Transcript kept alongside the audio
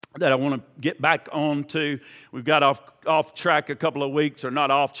that I want to get back on to. We've got off track a couple of weeks, or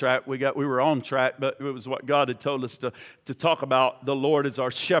not off track. We were on track, but it was what God had told us to talk about. The Lord is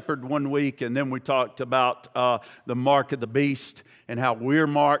our shepherd one week, and then we talked about the mark of the beast and how we're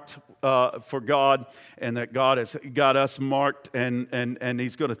marked for God, and that God has got us marked, and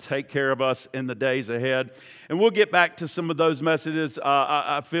He's going to take care of us in the days ahead. And we'll get back to some of those messages.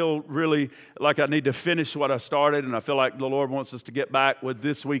 I feel really like I need to finish what I started, and I feel like the Lord wants us to get back with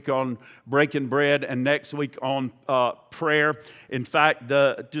this week on breaking bread and next week on prayer. In fact,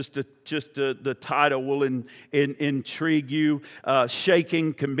 the title will intrigue you.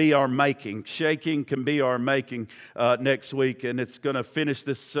 Shaking can be our making. Shaking can be our making next week, and it's going to finish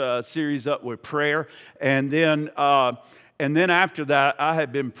this series up with prayer, and then after that, I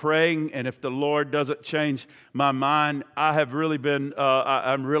have been praying, and if the Lord doesn't change my mind, I have really been,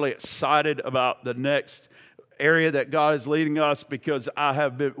 I'm really excited about the next area that God is leading us, because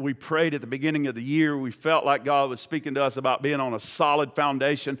we prayed at the beginning of the year. We felt like God was speaking to us about being on a solid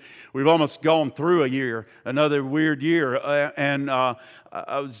foundation. We've almost gone through a year, another weird year, and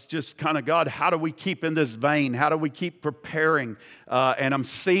I was just kind of, God, how do we keep in this vein? How do we keep preparing? And I'm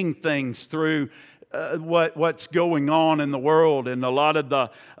seeing things through what's going on in the world, and a lot of the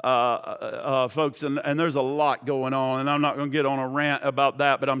folks, and there's a lot going on, and I'm not going to get on a rant about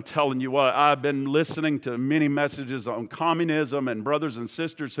that, but I'm telling you what, I've been listening to many messages on communism and brothers and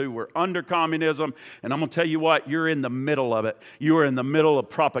sisters who were under communism, and I'm going to tell you what, you're in the middle of it. You are in the middle of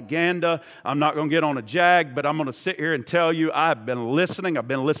propaganda. I'm not going to get on a jag, but I'm going to sit here and tell you, I've been listening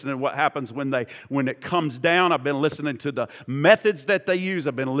to what happens when it comes down. I've been listening to the methods that they use.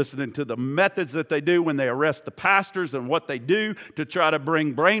 I've been listening to the methods that they do when they arrest the pastors, and what they do to try to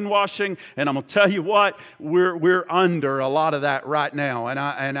bring brainwashing. And I'm going to tell you what, we're under a lot of that right now. And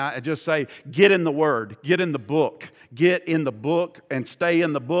I just say, get in the Word, get in the book. Get in the book and stay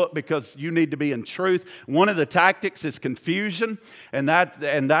in the book, because you need to be in truth. One of the tactics is confusion, and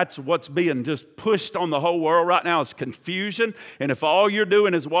that's what's being just pushed on the whole world right now, is confusion. And if all you're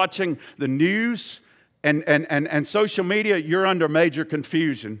doing is watching the news and social media, you're under major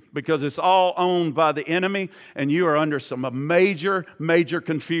confusion, because it's all owned by the enemy, and you are under some major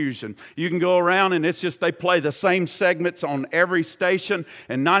confusion. You can go around, and it's just they play the same segments on every station,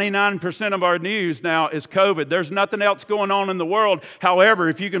 and 99% of our news now is COVID. There's nothing else going on in the world. However,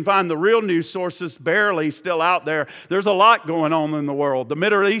 if you can find the real news sources, barely still out there, there's a lot going on in the world. The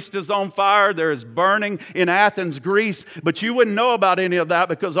Middle East is on fire. There is burning in Athens, Greece, but you wouldn't know about any of that,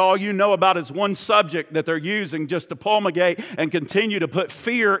 because all you know about is one subject that they're using just to promulgate and continue to put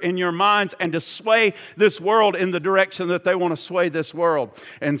fear in your minds and to sway this world in the direction that they want to sway this world.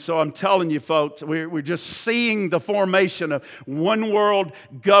 And so I'm telling you, folks, we're just seeing the formation of one world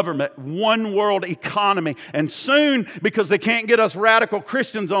government, one world economy. And soon, because they can't get us radical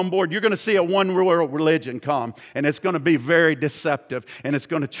Christians on board, you're going to see a one world religion come. And it's going to be very deceptive. And it's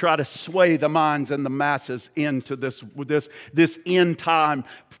going to try to sway the minds and the masses into this end time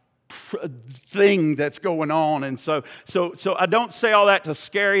thing that's going on. And so I don't say all that to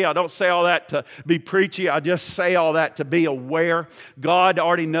scare you. I don't say all that to be preachy. I just say all that to be aware. God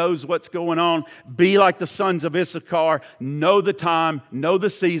already knows what's going on. Be like the sons of Issachar. Know the time, know the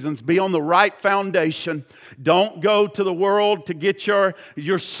seasons, be on the right foundation. Don't go to the world to get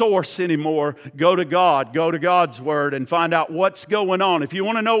your source anymore. Go to God. Go to God's Word and find out what's going on. If you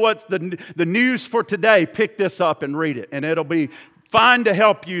want to know what's the news for today, pick this up and read it, and it'll be fine to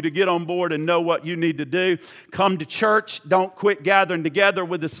help you to get on board and know what you need to do. Come to church. Don't quit gathering together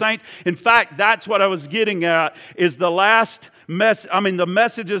with the saints. In fact, that's what I was getting at, is the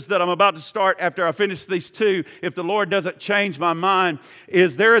messages that I'm about to start after I finish these two, if the Lord doesn't change my mind,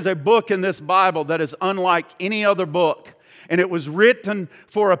 is there is a book in this Bible that is unlike any other book. And it was written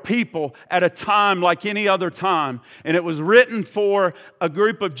for a people at a time like any other time. And it was written for a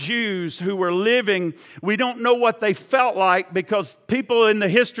group of Jews who were living. We don't know what they felt like, because people in the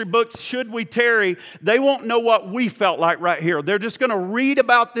history books, should we tarry, they won't know what we felt like right here. They're just going to read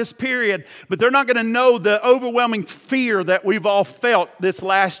about this period, but they're not going to know the overwhelming fear that we've all felt this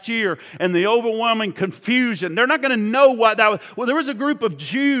last year and the overwhelming confusion. They're not going to know what that was. Well, there was a group of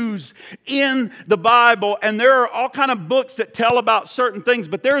Jews in the Bible, and there are all kind of books that tell about certain things,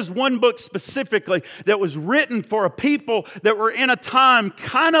 but there's one book specifically that was written for a people that were in a time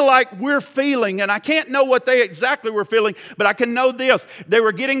kind of like we're feeling, and I can't know what they exactly were feeling, but I can know this. They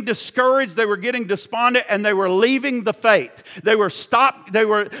were getting discouraged, they were getting despondent, and they were leaving the faith. They were stopped, they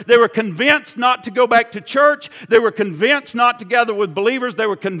were convinced not to go back to church, they were convinced not to gather with believers, they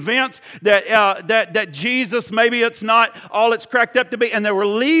were convinced that Jesus, maybe it's not all it's cracked up to be, and they were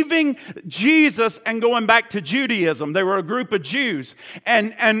leaving Jesus and going back to Judaism. They were a group of Jews.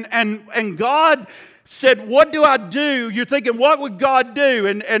 And God said, what do I do? You're thinking, what would God do?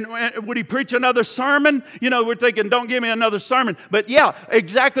 And would he preach another sermon? You know, we're thinking, don't give me another sermon. But yeah,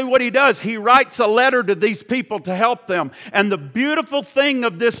 exactly what he does. He writes a letter to these people to help them. And the beautiful thing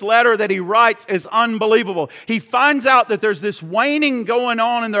of this letter that he writes is unbelievable. He finds out that there's this waning going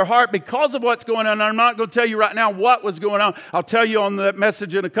on in their heart because of what's going on. I'm not going to tell you right now what was going on. I'll tell you on that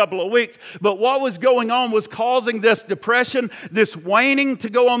message in a couple of weeks. But what was going on was causing this depression, this waning to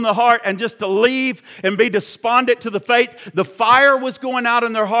go on the heart and just to leave and be despondent to the faith. The fire was going out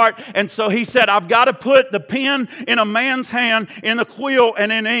in their heart. And so he said, I've got to put the pen in a man's hand, in a quill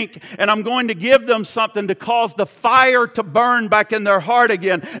and in ink, and I'm going to give them something to cause the fire to burn back in their heart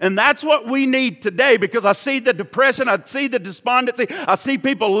again. And that's what we need today, because I see the depression, I see the despondency, I see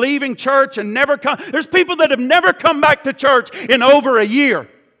people leaving church and never come. There's people that have never come back to church in over a year.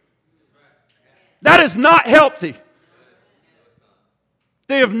 That is not healthy.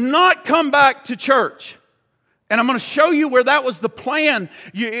 They have not come back to church. And I'm going to show you where that was the plan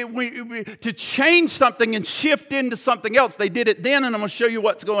to change something and shift into something else. They did it then, and I'm going to show you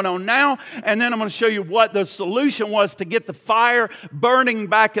what's going on now. And then I'm going to show you what the solution was to get the fire burning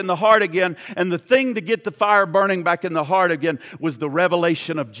back in the heart again. And the thing to get the fire burning back in the heart again was the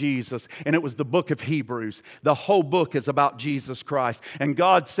revelation of Jesus. And it was the book of Hebrews. The whole book is about Jesus Christ. And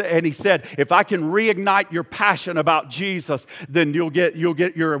God said, and He said, if I can reignite your passion about Jesus, then you'll get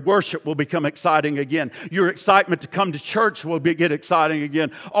your worship will become exciting again. Your excitement to come to church will get exciting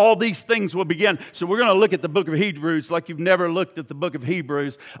again. All these things will begin. So we're going to look at the book of Hebrews like you've never looked at the book of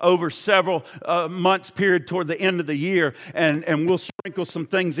Hebrews over several months period toward the end of the year. And we'll sprinkle some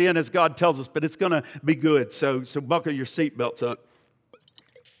things in as God tells us, but it's going to be good. So buckle your seatbelts up.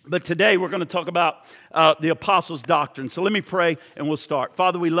 But today we're going to talk about the apostles' doctrine. So let me pray and we'll start.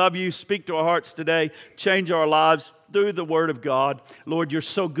 Father, we love you. Speak to our hearts today. Change our lives through the Word of God. Lord, you're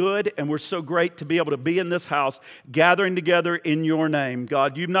so good, and we're so great to be able to be in this house, gathering together in your name.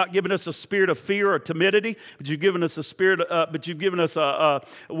 God, you've not given us a spirit of fear or timidity, but you've given us a spirit. But you've given us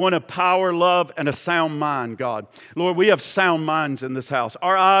one of power, love, and a sound mind. God, Lord, we have sound minds in this house.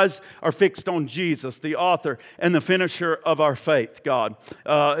 Our eyes are fixed on Jesus, the author and the finisher of our faith. God,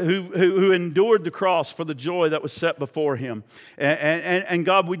 who endured the cross for the joy that was set before him. And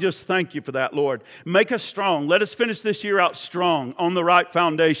God, we just thank you for that, Lord. Make us strong. Let us finish this year out strong on the right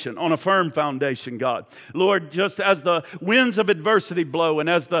foundation, on a firm foundation, God. Lord, just as the winds of adversity blow and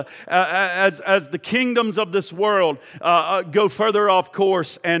as the kingdoms of this world go further off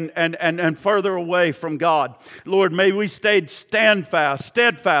course and further away from God, Lord, may we stay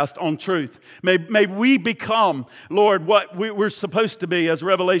steadfast on truth. May we become, Lord, what we're supposed to be, as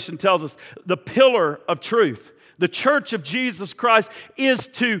Revelation tells us, the pillar of truth. The church of Jesus Christ is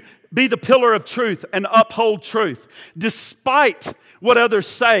to be the pillar of truth and uphold truth. Despite what others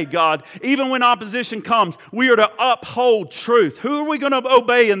say, God, even when opposition comes, we are to uphold truth. Who are we going to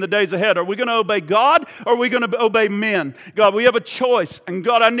obey in the days ahead? Are we going to obey God or are we going to obey men? God, we have a choice. And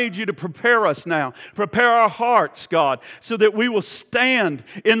God, I need you to prepare us now. Prepare our hearts, God, so that we will stand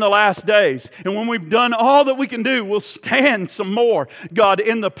in the last days. And when we've done all that we can do, we'll stand some more, God,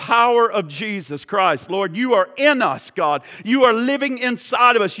 in the power of Jesus Christ. Lord, you are in us, God. You are living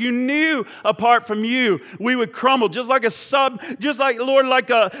inside of us. You knew apart from you, we would crumble just like Lord, like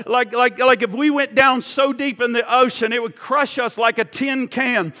if we went down so deep in the ocean, it would crush us like a tin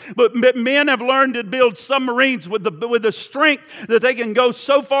can. But men have learned to build submarines with the strength that they can go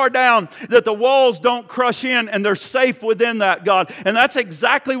so far down that the walls don't crush in and they're safe within that, God. And that's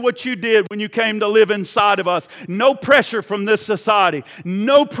exactly what you did when you came to live inside of us. No pressure from this society.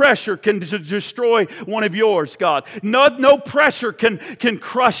 No pressure can destroy one of yours, God. No pressure can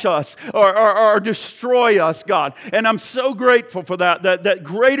crush us or destroy us, God. And I'm so grateful for that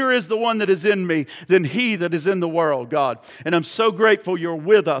greater is the one that is in me than he that is in the world, God. And I'm so grateful you're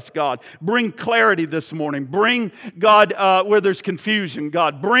with us, God. Bring clarity this morning. Bring, God, where there's confusion,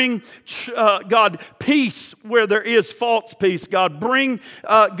 God. Bring, God, peace where there is false peace, God. Bring,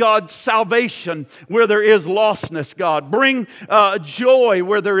 God, salvation where there is lostness, God. Bring joy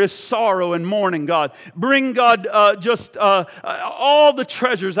where there is sorrow and mourning, God. Bring, God, just all the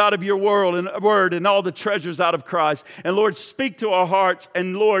treasures out of your word and all the treasures out of Christ. And Lord, speak to our hearts.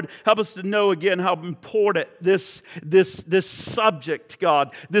 And Lord, help us to know again how important this subject,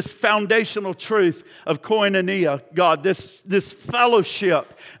 God, this foundational truth of koinonia, God, this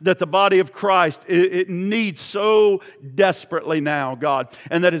fellowship that the body of Christ, it needs so desperately now, God,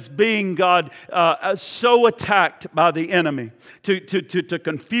 and that is being, God, so attacked by the enemy to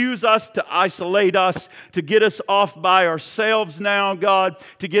confuse us, to isolate us, to get us off by ourselves now, God,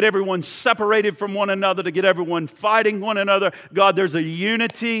 to get everyone separated from one another, to get everyone fighting one another. God, there's a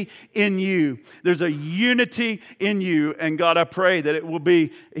unity in you. There's a unity in you. And God, I pray that it will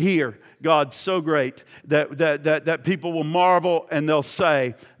be here, God, so great that people will marvel and they'll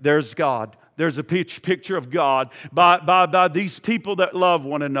say, there's God. There's a picture of God. By these people that love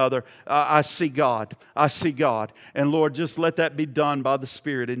one another, I see God. I see God. And Lord, just let that be done by the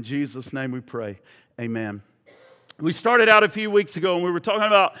Spirit. In Jesus' name we pray. Amen. We started out a few weeks ago and we were talking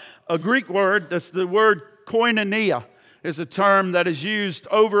about a Greek word. That's the word koinonia. It's a term that is used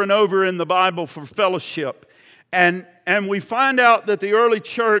over and over in the Bible for fellowship. And we find out that the early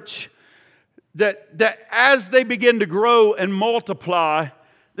church, that as they begin to grow and multiply,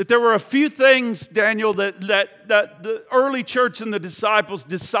 that there were a few things, Daniel, that the early church and the disciples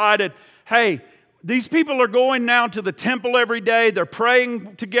decided, hey, these people are going now to the temple every day. They're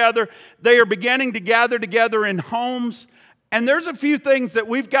praying together. They are beginning to gather together in homes. And there's a few things that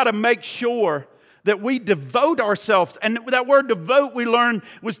we've got to make sure that we devote ourselves. And that word devote, we learned,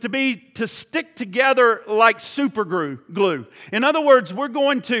 was to stick together like super glue. In other words, we're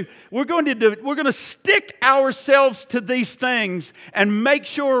going to stick ourselves to these things and make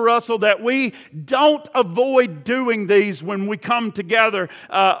sure, Russell, that we don't avoid doing these when we come together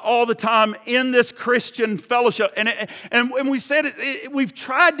all the time in this Christian fellowship. And we said we've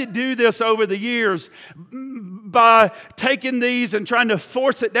tried to do this over the years by taking these and trying to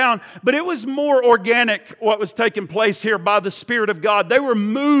force it down, but it was more organic what was taking place here by the Spirit of God. They were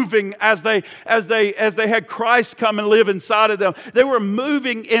moving as they had Christ come and live inside of them. They were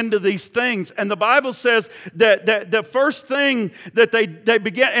moving into these things, and the Bible says that the first thing that they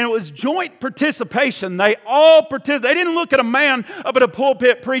began, and it was joint participation. They all participated. They didn't look at a man up at a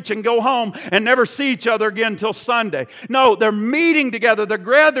pulpit preach and go home and never see each other again until Sunday. No, they're meeting together. They're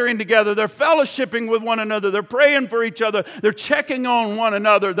gathering together. They're fellowshipping with one another. They're praying for each other. They're checking on one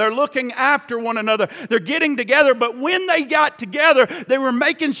another. They're looking after one another. They're getting together. But when they got together, they were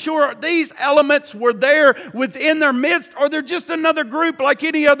making sure these elements were there within their midst, or they're just another group like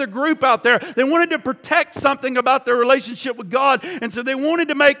any other group out there. They wanted to protect something about their relationship with God. And so they wanted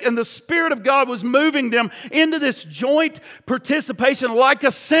to make, and the Spirit of God was moving them into this joint participation like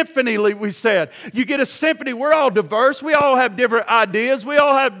a symphony, we said. You get a symphony. We're all diverse. We all have different ideas. We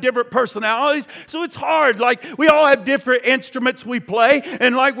all have different personalities. So it's hard. Like, we all have different instruments we play.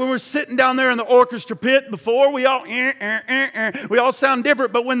 And like when we're sitting down there in the orchestra pit before, we all sound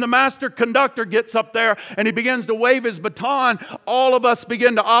different. But when the master conductor gets up there and he begins to wave his baton, all of us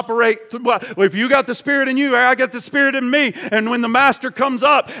begin to operate. Well, if you got the Spirit in you, I got the Spirit in me. And when the master comes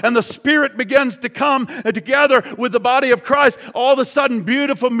up and the Spirit begins to come together with the body of Christ, all of a sudden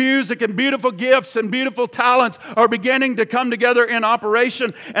beautiful music and beautiful gifts and beautiful talents are beginning to come together in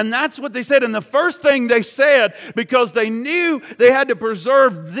operation. And that's what they said. And the first thing they said, because they knew they had to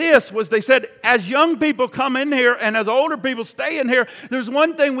preserve this, was they said, as young people come in here and as older people stay in here, there's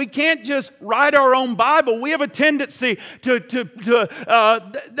one thing: we can't just write our own Bible. We have a tendency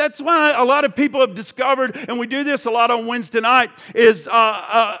that's why a lot of people have discovered, and we do this a lot on Wednesday night, is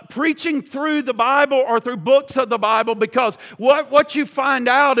preaching through the Bible or through books of the Bible, because what you find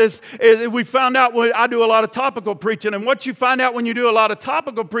out is we found out when I do a lot of topical preaching, and what you find out when you do a lot of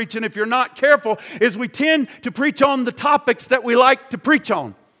topical preaching, if you're not careful, is we tend to preach on the topics that we like to preach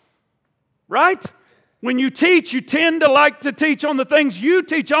on. Right? When you teach, you tend to like to teach on the things you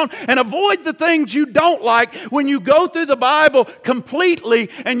teach on and avoid the things you don't like. When you go through the Bible completely,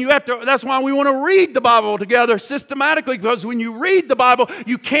 and that's why we want to read the Bible together systematically, because when you read the Bible,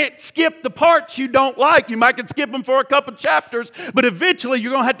 you can't skip the parts you don't like. You might can skip them for a couple chapters, but eventually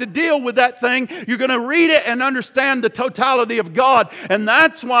you're going to have to deal with that thing. You're going to read it and understand the totality of God. And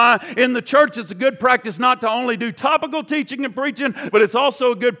that's why in the church it's a good practice not to only do topical teaching and preaching, but it's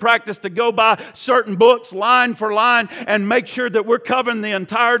also a good practice to go by certain books line for line and make sure that we're covering the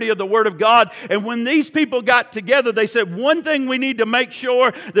entirety of the Word of God. And when these people got together, they said, one thing we need to make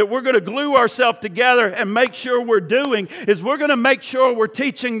sure that we're going to glue ourselves together and make sure we're doing is we're going to make sure we're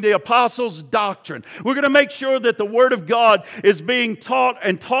teaching the apostles' doctrine. We're going to make sure that the Word of God is being taught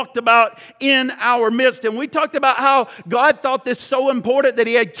and talked about in our midst. And we talked about how God thought this so important that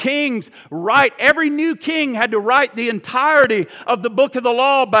He had kings write. Every new king had to write the entirety of the book of the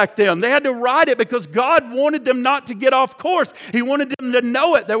law back then. They had to write it because God God wanted them not to get off course. He wanted them to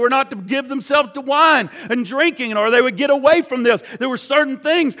know it. They were not to give themselves to wine and drinking, or they would get away from this. There were certain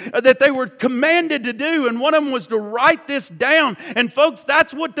things that they were commanded to do, and one of them was to write this down. And folks,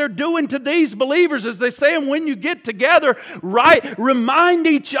 that's what they're doing to these believers, is they say, when you get together, remind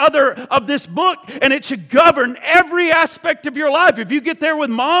each other of this book, and it should govern every aspect of your life. If you get there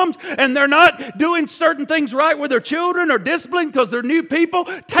with moms and they're not doing certain things right with their children or discipline because they're new people,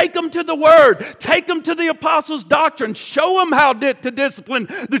 take them to the Word. Take them to the Apostles' doctrine. Show them how to discipline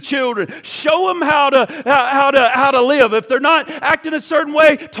the children. Show them how to live. If they're not acting a certain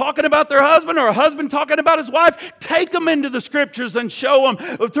way, talking about their husband, or a husband talking about his wife, take them into the Scriptures and show them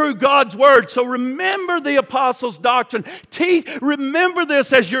through God's Word. So remember the Apostles' doctrine. Remember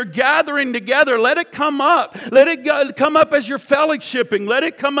this as you're gathering together. Let it come up. Let it come up as you're fellowshipping. Let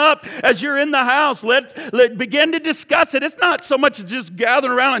it come up as you're in the house. Let begin to discuss it. It's not so much just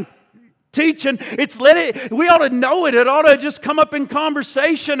gathering around and teaching. We ought to know it. It ought to just come up in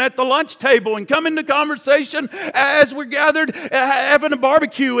conversation at the lunch table and come into conversation as we're gathered having a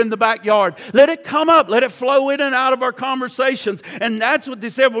barbecue in the backyard. Let it come up. Let it flow in and out of our conversations. And that's what they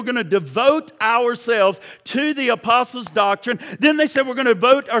said. We're going to devote ourselves to the Apostles' doctrine. Then they said we're going to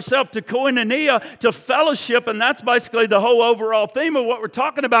devote ourselves to koinonia, to fellowship. And that's basically the whole overall theme of what we're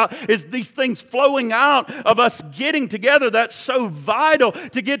talking about, is these things flowing out of us getting together. That's so vital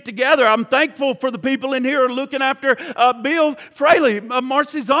to get together. I'm thankful for the people in here who are looking after Bill Fraley,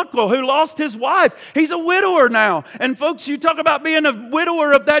 Marcy's uncle, who lost his wife. He's a widower now. And folks, you talk about being a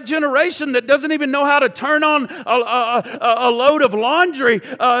widower of that generation that doesn't even know how to turn on a load of laundry,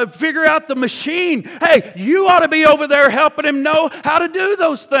 figure out the machine. Hey, you ought to be over there helping him know how to do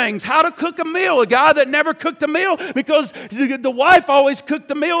those things, how to cook a meal. A guy that never cooked a meal because the wife always cooked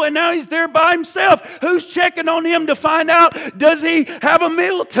the meal, and now he's there by himself. Who's checking on him to find out, does he have a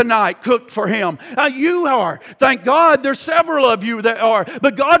meal tonight cooked for him? You are. Thank God there's several of you that are.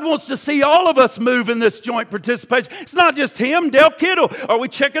 But God wants to see all of us move in this joint participation. It's not just him. Dale Kittle. Are we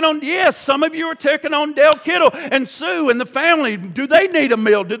checking on? Yes, some of you are checking on Dale Kittle and Sue and the family. Do they need a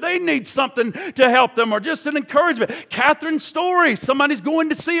meal? Do they need something to help them, or just an encouragement? Catherine's story. Somebody's going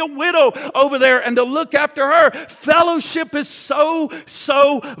to see a widow over there and to look after her. Fellowship is so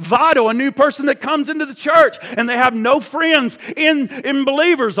vital. A new person that comes into the church and they have no friends in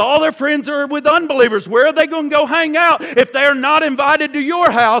believers. All their friends are with unbelievers. Where are they going to go hang out if they're not invited to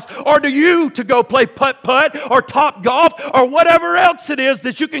your house, or to you to go play putt-putt or top golf or whatever else it is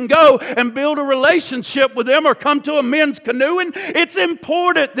that you can go and build a relationship with them, or come to a men's canoeing? It's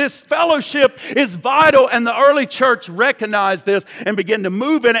important. This fellowship is vital, and the early church recognized this and began to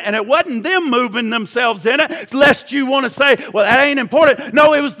move in it. And it wasn't them moving themselves in it, lest you want to say, well, that ain't important.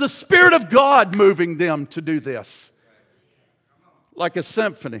 No, it was the Spirit of God moving them to do this, like a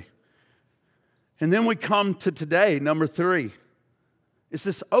symphony. And then we come to today, number 3. It's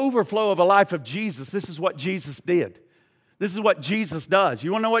this overflow of a life of Jesus. This is what Jesus did. This is what Jesus does.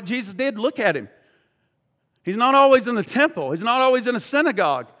 You want to know what Jesus did? Look at him. He's not always in the temple. He's not always in a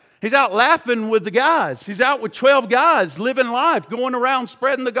synagogue. He's out laughing with the guys. He's out with 12 guys living life, going around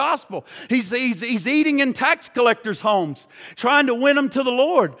spreading the gospel. He's eating in tax collectors' homes, trying to win them to the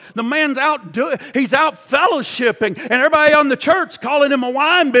Lord. The man's he's out fellowshipping, and everybody on the church calling him a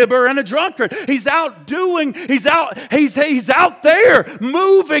wine bibber and a drunkard. He's out there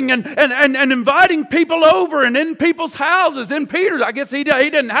moving and inviting people over, and in people's houses. In Peter's, I guess he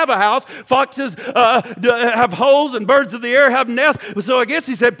didn't have a house. Foxes have holes and birds of the air have nests. So I guess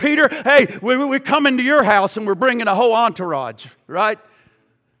he said, Peter, hey, we're coming to your house and we're bringing a whole entourage, right?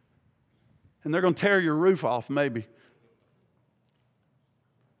 And they're going to tear your roof off, maybe.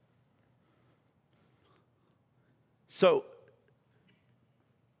 So,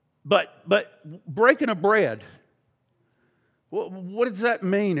 but breaking of bread, what does that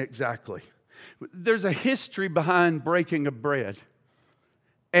mean exactly? There's a history behind breaking of bread.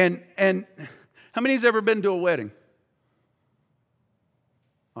 And how many has ever been to a wedding?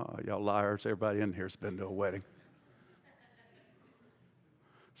 Oh, y'all liars. Everybody in here has been to a wedding.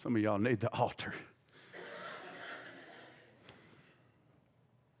 Some of y'all need the altar.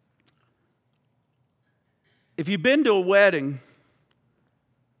 If you've been to a wedding,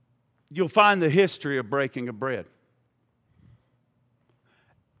 you'll find the history of breaking of bread.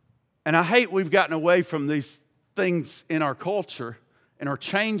 And I hate we've gotten away from these things in our culture and are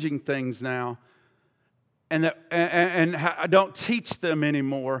changing things now. And I don't teach them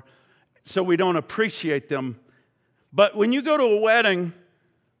anymore, so we don't appreciate them. But when you go to a wedding,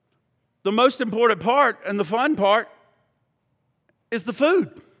 the most important part and the fun part is the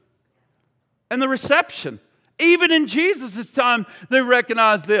food and the reception. Even in Jesus' time, they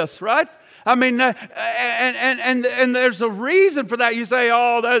recognized this, right? I mean, and there's a reason for that. You say,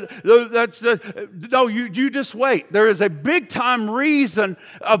 oh, no, you just wait. There is a big time reason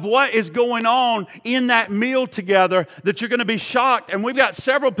of what is going on in that meal together that you're going to be shocked. And we've got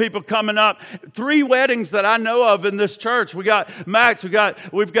several people coming up. 3 weddings that I know of in this church. We got Max. We've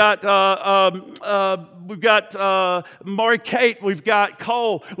got Maury Kate. We've got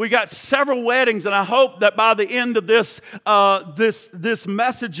Cole. We got several weddings, and I hope that by the end of this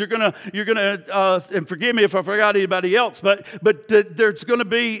message, you're gonna and forgive me if I forgot anybody else, but there's gonna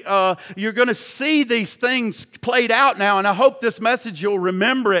be you're gonna see these things played out now, and I hope this message you'll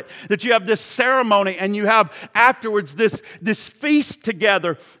remember it, that you have this ceremony and you have afterwards this feast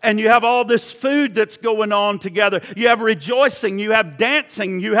together, and you have all this food that's going on together. You have rejoicing, you have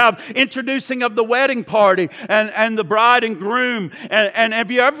dancing, you have introducing of the wedding party and the bride and groom. And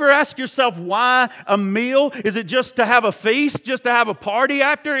have you ever asked yourself why a meal? Is it just to have a feast, just to have a party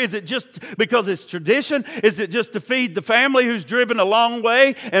after? Is it just because it's tradition? Is it just to feed the family who's driven a long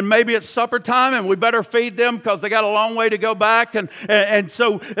way and maybe it's supper time and we better feed them because they got a long way to go back? And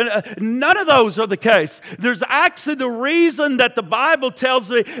so none of those are the case. There's actually the reason that the Bible tells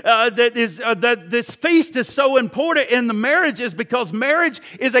me that this feast is so important in the marriage is because marriage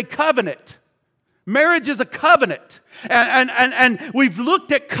is a covenant. Marriage is a covenant. And we've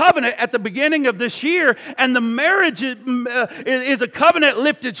looked at covenant at the beginning of this year, and the marriage is a covenant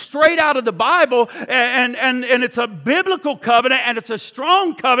lifted straight out of the Bible, and it's a biblical covenant, and it's a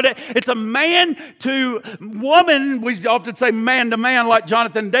strong covenant. It's a man to woman. We often say man to man, like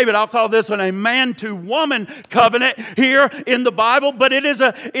Jonathan and David. I'll call this one a man to woman covenant here in the Bible, but it's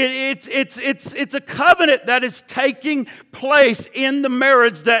a covenant that is taking place in the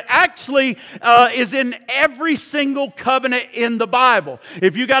marriage that actually is in every single covenant in the Bible.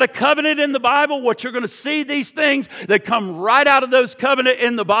 If you got a covenant in the Bible, what you're going to see these things that come right out of those covenant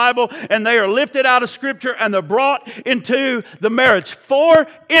in the Bible, and they are lifted out of Scripture and they're brought into the marriage. For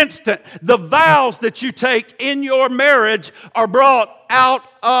instance, the vows that you take in your marriage are brought out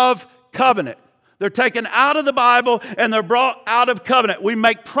of covenant. They're taken out of the Bible and they're brought out of covenant. We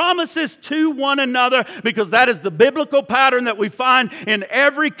make promises to one another because that is the biblical pattern that we find in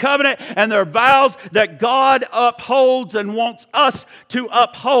every covenant, and they're vows that God upholds and wants us to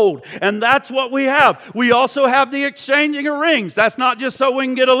uphold. And that's what we have. We also have the exchanging of rings. That's not just so we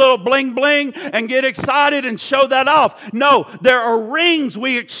can get a little bling bling and get excited and show that off. No, there are rings.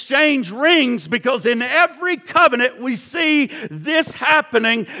 We exchange rings because in every covenant we see this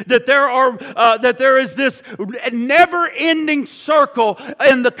happening, that there is this never-ending circle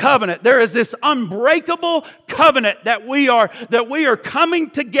in the covenant. There is this unbreakable covenant that we are coming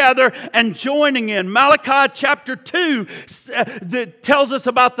together and joining in. Malachi chapter 2 that tells us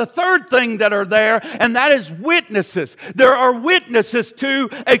about the third thing that are there, and that is witnesses. There are witnesses to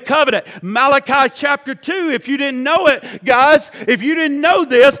a covenant. Malachi chapter 2, if you didn't know it, guys, if you didn't know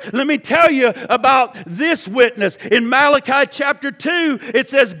this, let me tell you about this witness. In Malachi chapter 2, it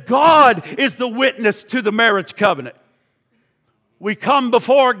says God is the witness to the marriage covenant. We come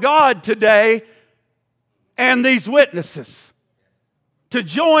before God today and these witnesses to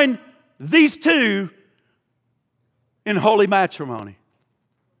join these two in holy matrimony.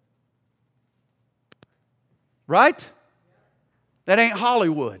 Right? That ain't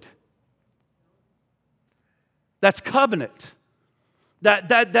Hollywood. That's covenant.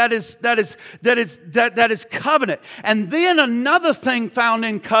 That is covenant. And then another thing found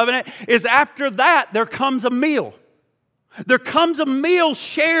in covenant is after that there comes a meal. There comes a meal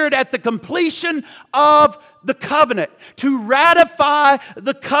shared at the completion of the covenant to ratify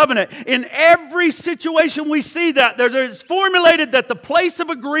the covenant. In every situation we see that. There's formulated that the place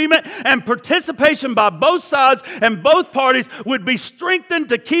of agreement and participation by both sides and both parties would be strengthened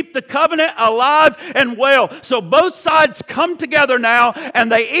to keep the covenant alive and well. So both sides come together now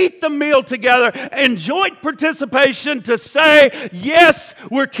and they eat the meal together in joint participation to say, yes,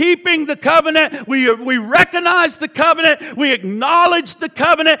 we're keeping the covenant. We recognize the covenant. We acknowledge the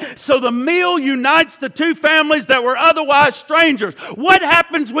covenant. So the meal unites the two families that were otherwise strangers. What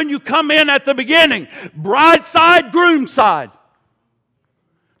happens when you come in at the beginning? Bride side, groom side.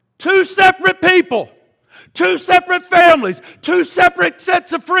 Two separate people. Two separate families. Two separate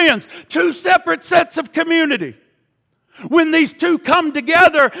sets of friends. Two separate sets of community. When these two come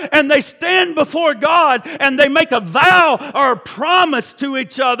together and they stand before God and they make a vow or a promise to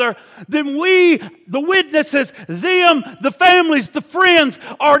each other, then the witnesses, them, the families, the friends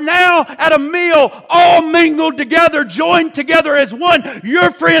are now at a meal, all mingled together, joined together as one. Your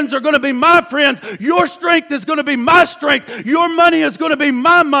friends are going to be my friends. Your strength is going to be my strength. Your money is going to be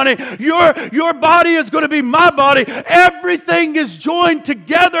my money. Your body is going to be my body. Everything is joined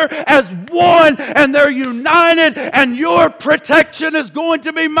together as one, and they're united, and your protection is going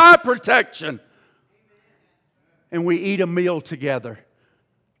to be my protection. And we eat a meal together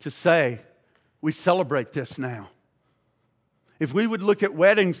to say, we celebrate this now. If we would look at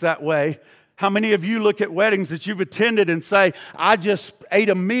weddings that way, how many of you look at weddings that you've attended and say, I just ate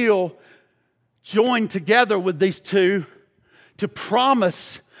a meal joined together with these two to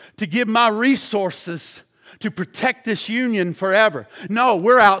promise to give my resources to protect this union forever? No,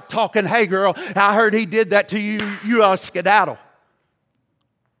 we're out talking, hey girl, I heard he did that to you, you ought to skedaddle.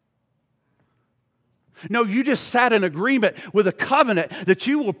 No, you just sat in agreement with a covenant that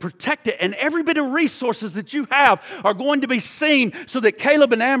you will protect it, and every bit of resources that you have are going to be seen so that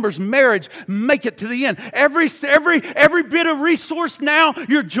Caleb and Amber's marriage make it to the end. Every bit of resource now,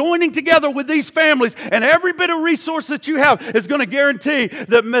 you're joining together with these families, and every bit of resource that you have is going to guarantee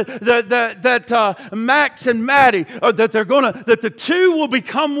that Max and Maddie, or that the two will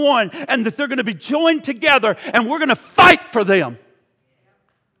become one, and that they're going to be joined together, and we're going to fight for them.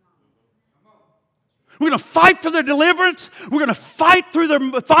 We're going to fight for their deliverance. We're going to fight through their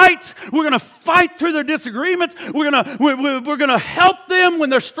fights. We're going to fight through their disagreements. We're going to help them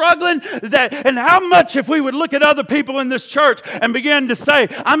when they're struggling. And how much if we would look at other people in this church and begin to say,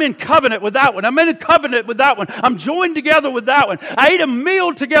 I'm in covenant with that one. I'm in a covenant with that one. I'm joined together with that one. I ate a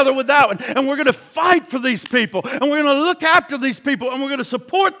meal together with that one. And we're going to fight for these people. And we're going to look after these people. And we're going to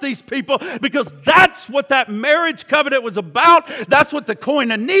support these people, because that's what that marriage covenant was about. That's what the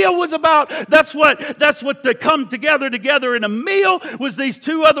koinonia was about. That's what they come together in a meal, was these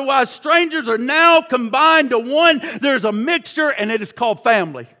two otherwise strangers are now combined to one. There's a mixture, and it is called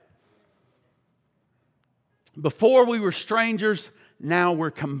family. Before we were strangers, now we're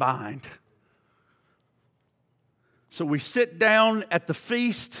combined. So we sit down at the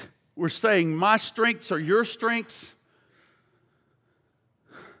feast. We're saying, my strengths are your strengths.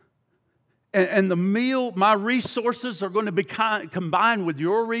 And the meal, my resources are going to be combined with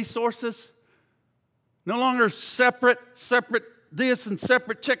your resources. No longer separate this and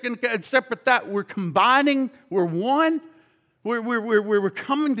separate chicken and separate that. We're combining. We're one. We're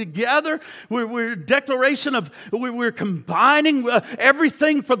coming together. We're declaration of we're combining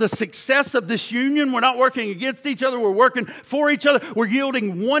everything for the success of this union. We're not working against each other. We're working for each other. We're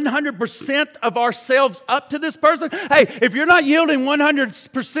yielding 100% of ourselves up to this person. Hey, if you're not yielding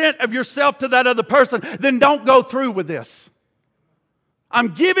 100% of yourself to that other person, then don't go through with this.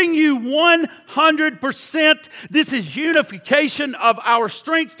 I'm giving you 100%. This is unification of our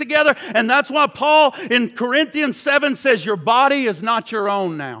strengths together. And that's why Paul in Corinthians 7 says your body is not your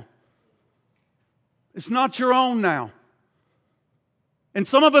own now. It's not your own now. And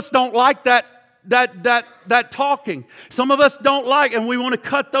some of us don't like that talking. Some of us don't like, and we want to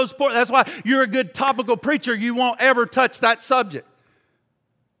cut those portions. That's why you're a good topical preacher. You won't ever touch that subject.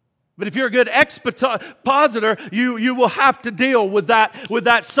 But if you're a good expositor, you will have to deal with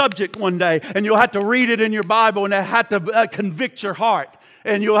that subject one day. And you'll have to read it in your Bible, and it have to convict your heart.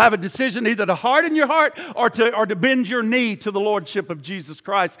 And you'll have a decision either to harden your heart or to bend your knee to the Lordship of Jesus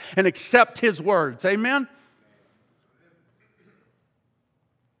Christ and accept His words. Amen?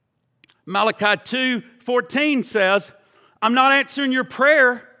 Malachi 2:14 says, I'm not answering your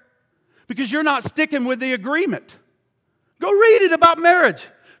prayer because you're not sticking with the agreement. Go read it about marriage.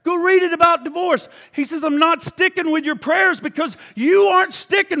 Go read it about divorce. He says, I'm not sticking with your prayers because you aren't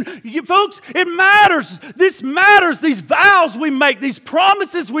sticking. You folks, it matters. This matters. These vows we make, these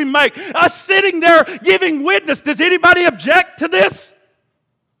promises we make, us sitting there giving witness. Does anybody object to this?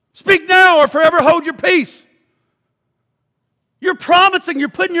 Speak now or forever hold your peace. You're promising, you're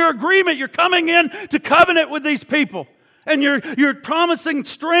putting your agreement, you're coming in to covenant with these people. And you're promising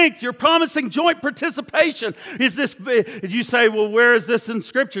strength. You're promising joint participation. Is this? You say, well, where is this in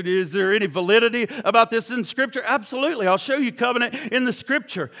Scripture? Is there any validity about this in Scripture? Absolutely. I'll show you covenant in the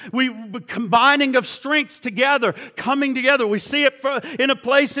Scripture. We combining of strengths together, coming together. We see it in a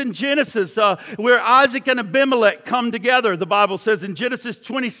place in Genesis where Isaac and Abimelech come together. The Bible says in Genesis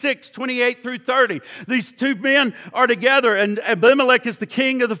 26, 28 through 30. These two men are together, and Abimelech is the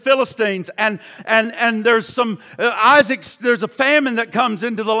king of the Philistines. And there's some Isaac there's a famine that comes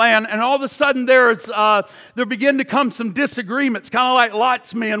into the land, and all of a sudden there begin to come some disagreements, kind of like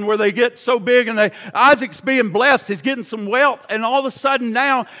Lot's men, where they get so big, and Isaac's being blessed, he's getting some wealth, and all of a sudden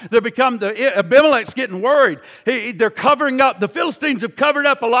now Abimelech's getting worried. They're covering up, the Philistines have covered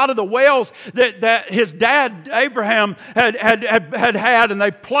up a lot of the wells that his dad Abraham had, and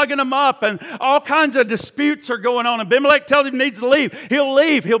they plugging them up, and all kinds of disputes are going on. Abimelech tells him he needs to leave. He'll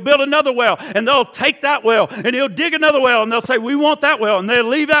leave. He'll build another well, and they'll take that well, and he'll dig another well, and they'll say, we want that well, and they'll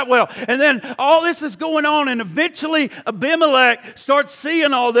leave that well. And then all this is going on, and eventually Abimelech starts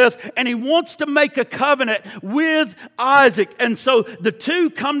seeing all this, and he wants to make a covenant with Isaac. And so the two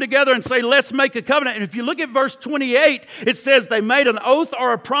come together and say, let's make a covenant. And if you look at verse 28, it says they made an oath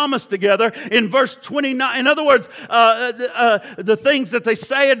or a promise together. In verse 29, in other words, the things that they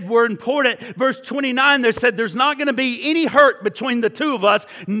said were important. Verse 29, they said, there's not going to be any hurt between the two of us.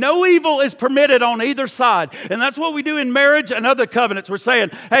 No evil is permitted on either side. And that's what we do in marriage and other covenants. We're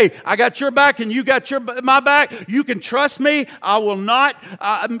saying, hey, I got your back and you got my back. You can trust me. I will not.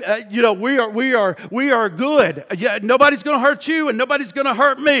 We are good. Yeah, nobody's going to hurt you and nobody's going to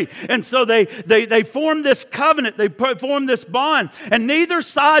hurt me. And so they form this covenant. They form this bond. And neither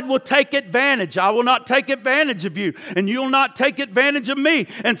side will take advantage. I will not take advantage of you, and you'll not take advantage of me.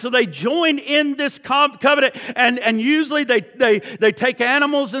 And so they join in this covenant, and usually they take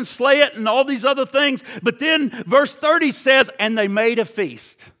animals and slay it and all these other things. But then verse 30 says, and they made a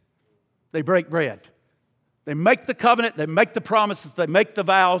feast. They break bread. They make the covenant, they make the promises, they make the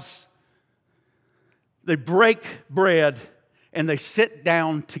vows. They break bread, and they sit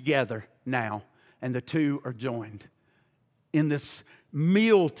down together now, and the two are joined in this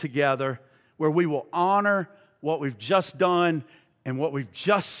meal together where we will honor what we've just done and what we've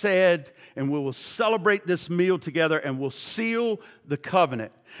just said, and we will celebrate this meal together, and we'll seal the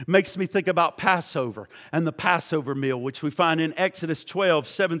covenant. Makes me think about Passover and the Passover meal, which we find in Exodus 12,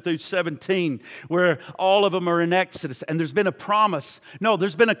 7 through 17, where all of them are in Exodus. And there's been a promise. No,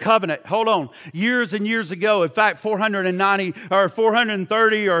 there's been a covenant. Hold on. Years and years ago, in fact, 490 or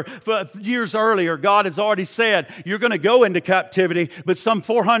 430 or years earlier, God has already said, you're going to go into captivity, but some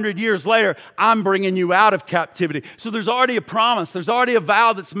 400 years later, I'm bringing you out of captivity. So there's already a promise. There's already a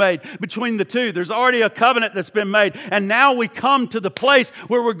vow that's made between the two. There's already a covenant that's been made. And now we come to the place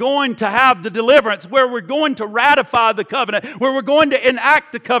where we're going to have the deliverance, where we're going to ratify the covenant, where we're going to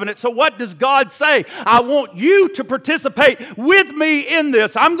enact the covenant. So what does God say? I want you to participate with me in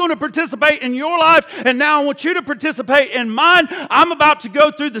this. I'm going to participate in your life, and now I want you to participate in mine. I'm about to go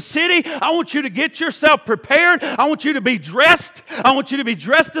through the city. I want you to get yourself prepared. I want you to be dressed. I want you to be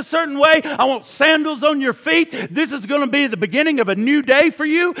dressed a certain way. I want sandals on your feet. This is going to be the beginning of a new day for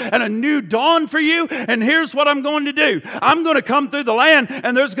you and a new dawn for you. And here's what I'm going to do. I'm going to come through the land,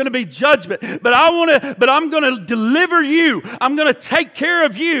 and there's going to be judgment. But I'm going to deliver you. I'm going to take care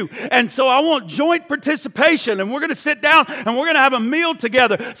of you. And so I want joint participation, and we're going to sit down and we're going to have a meal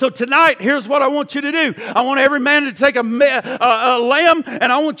together. So tonight, here's what I want you to do. I want every man to take a lamb,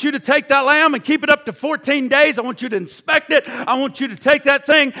 and I want you to take that lamb and keep it up to 14 days. I want you to inspect it. I want you to take that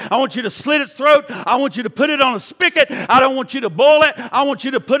thing. I want you to slit its throat. I want you to put it on a spigot. I don't want you to boil it. I want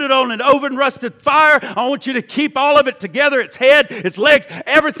you to put it on an oven rusted fire. I want you to keep all of it together, its head, its legs,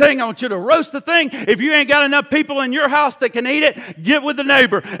 everything. I want you to roast the thing. If you ain't got enough people in your house that can eat it, get with the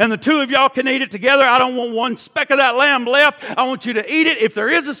neighbor, and the two of y'all can eat it together. I don't want one speck of that lamb left. I want you to eat it. If there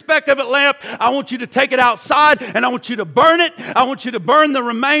is a speck of it left, I want you to take it outside, and I want you to burn it. I want you to burn the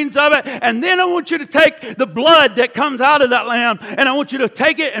remains of it, and then I want you to take the blood that comes out of that lamb, and I want you to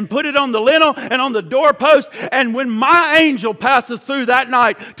take it and put it on the lintel and on the doorpost, and when my angel passes through that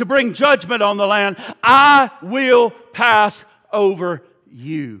night to bring judgment on the land, I will pass over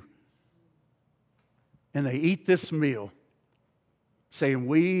you. And they eat this meal, saying,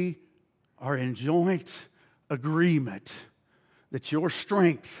 we are in joint agreement that your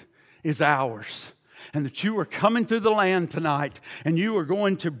strength is ours, and that you are coming through the land tonight, and you are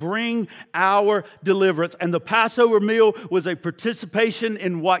going to bring our deliverance. And the Passover meal was a participation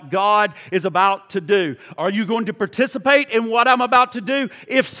in what God is about to do. Are you going to participate in what I'm about to do?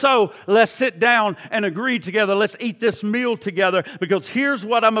 If so, let's sit down and agree together. Let's eat this meal together, because here's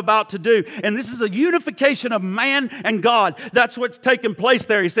what I'm about to do. And this is a unification of man and God. That's what's taking place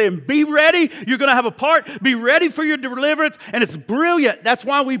there. He's saying, be ready. You're going to have a part. Be ready for your deliverance. And it's brilliant. That's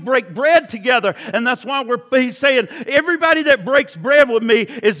why we break bread together. And that's why he's saying, everybody that breaks bread with me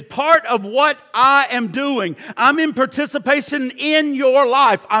is part of what I am doing. I'm in participation in your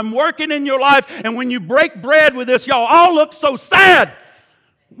life. I'm working in your life. And when you break bread with this, y'all all look so sad.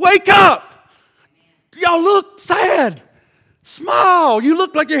 Wake up. Y'all look sad. Smile. You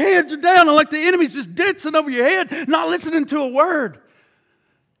look like your heads are down and like the enemy's just dancing over your head, not listening to a word.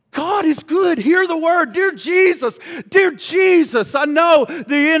 God is good. Hear the word. Dear Jesus, I know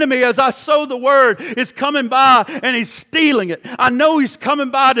the enemy, as I sow the word, is coming by and he's stealing it. I know he's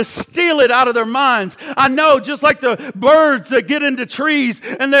coming by to steal it out of their minds. I know, just like the birds that get into trees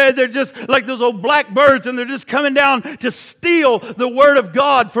and they're just like those old black birds, and they're just coming down to steal the word of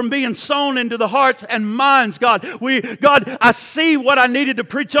God from being sown into the hearts and minds, God. God, I see what I needed to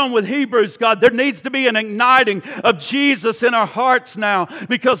preach on with Hebrews, God. There needs to be an igniting of Jesus in our hearts now,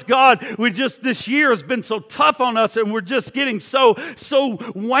 because God, this year has been so tough on us, and we're just getting so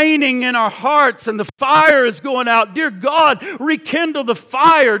waning in our hearts, and the fire is going out. Dear God, rekindle the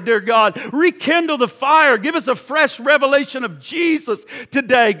fire, dear God. Rekindle the fire. Give us a fresh revelation of Jesus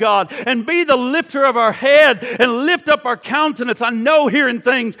today, God, and be the lifter of our head and lift up our countenance. I know hearing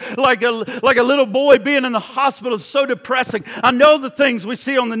things like a little boy being in the hospital is so depressing. I know the things we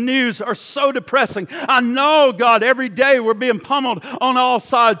see on the news are so depressing. I know, God, every day we're being pummeled on all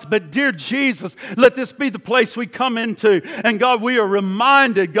sides. But dear Jesus, let this be the place we come into. And God, we are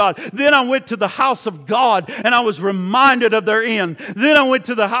reminded, God. Then I went to the house of God, and I was reminded of their end. Then I went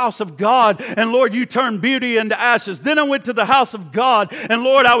to the house of God, and Lord, you turned beauty into ashes. Then I went to the house of God, and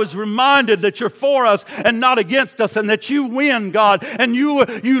Lord, I was reminded that you're for us and not against us, and that you win, God. And you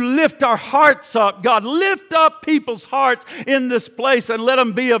lift our hearts up, God. Lift up people's hearts in this place, and let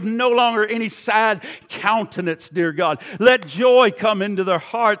them be of no longer any sad countenance, dear God. Let joy come into their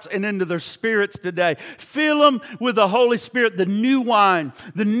hearts and into their spirits today. Fill them with the Holy Spirit, the new wine,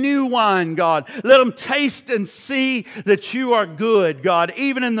 God. Let them taste and see that you are good, God.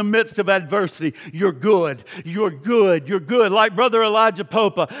 Even in the midst of adversity, you're good. You're good. You're good. Like Brother Elijah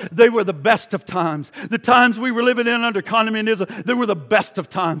Popa, they were the best of times. The times we were living in under communism, they were the best of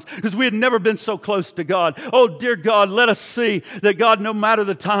times, because we had never been so close to God. Oh, dear God, let us see that, God, no matter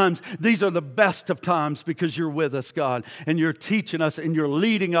the times, these are the best of times, because you're with us, God, and you're teaching us, and you're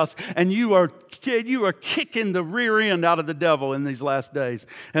leading us, and you are kicking the rear end out of the devil in these last days.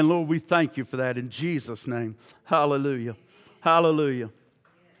 And Lord, we thank you for that in Jesus' name. Hallelujah. Hallelujah.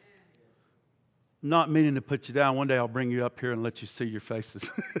 Not meaning to put you down. One day I'll bring you up here and let you see your faces.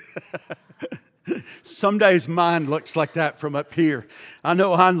 Some days mine looks like that from up here. I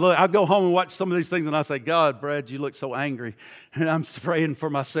know I go home and watch some of these things, and I say, God, Brad, you look so angry. And I'm praying for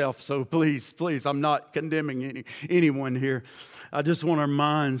myself. So please, I'm not condemning anyone here. I just want our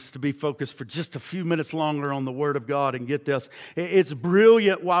minds to be focused for just a few minutes longer on the Word of God. And get this, it's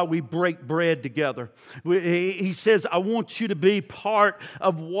brilliant why we break bread together. He says, I want you to be part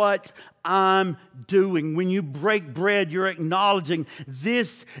of what I'm doing. When you break bread, you're acknowledging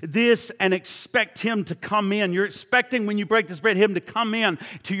this, and expect Him to come in. You're expecting, when you break this bread, Him to come in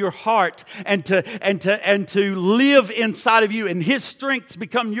to your heart and to live inside of you, and His strengths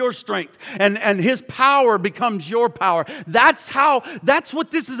become your strength, and His power becomes your power. That's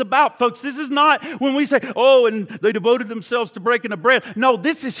what this is about, folks. This is not when we say, oh, and they devoted themselves to breaking the bread. No,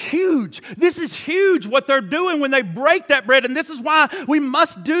 this is huge. This is huge what they're doing when they break that bread, and this is why we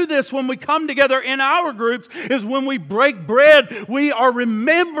must do this when we come together in our groups. Is when we break bread, we are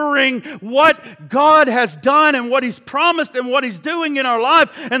remembering what God has done and what He's promised and what He's doing in our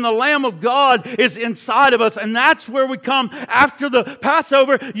life, and the Lamb of God is inside of us, and that's where we come after the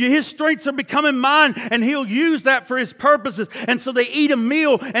Passover. His strengths are becoming mine, and He'll use that for His purposes. And so they eat a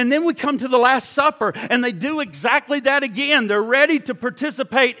meal, and then we come to the Last Supper, and they do exactly that again. They're ready to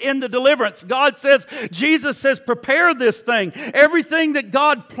participate in the deliverance. Jesus says, prepare this thing. Everything that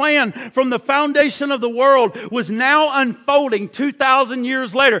God planned from the foundation of the world was now unfolding 2,000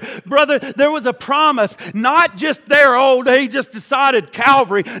 years later. Brother, there was a promise, not just there, He just decided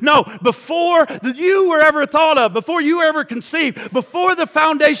Calvary. No, before you were ever thought of, before you were ever conceived, before the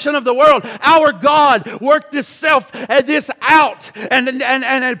foundation of the world, our God worked this out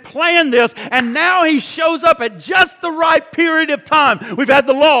and planned this, and now He shows up at just the right period of time. We've had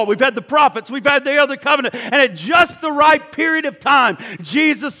the law, we've had the prophets, we've had the other covenant, and at just the right period of time,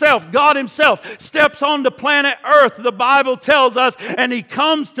 Jesus Himself, God Himself, steps on the planet Earth, the Bible tells us, and He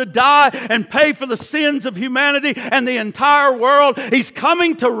comes to die and pay for the sins of humanity and the entire world. He's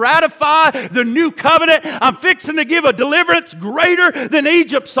coming to ratify the new covenant. I'm fixing to give a deliverance greater than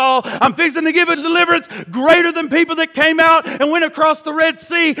Egypt saw. I'm fixing to give a deliverance greater than people that came out and went across the Red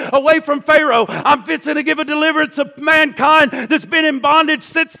Sea away from Pharaoh. I'm fixing to give a deliverance of mankind that's been in bondage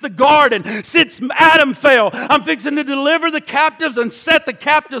since the garden, since Adam fell. I'm fixing to deliver the captives and set the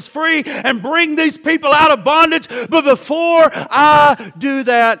captives free and bring these people out of bondage. But before I do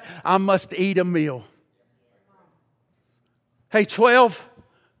that, I must eat a meal. Hey, 12,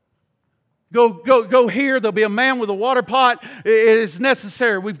 Go here. There'll be a man with a water pot. It is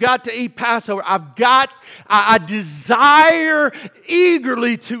necessary. We've got to eat Passover. I desire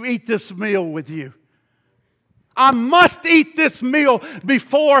eagerly to eat this meal with you. I must eat this meal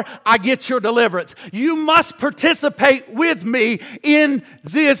before I get your deliverance. You must participate with me in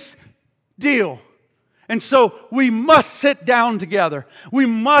this deal. And so we must sit down together. We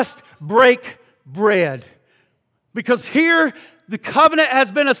must break bread. Because here the covenant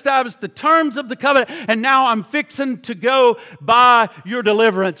has been established, the terms of the covenant, and now I'm fixing to go by your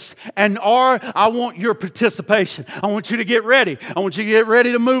deliverance. I want your participation. I want you to get ready. I want you to get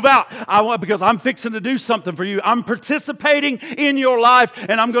ready to move out. Because I'm fixing to do something for you. I'm participating in your life,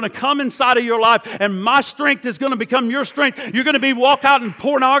 and I'm going to come inside of your life, and my strength is going to become your strength. You're going to walk out in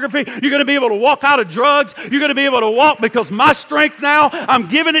pornography. You're going to be able to walk out of drugs. You're going to be able to walk because my strength now, I'm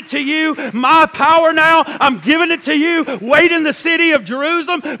giving it to you. My power now, I'm giving it to you. Wait in the city of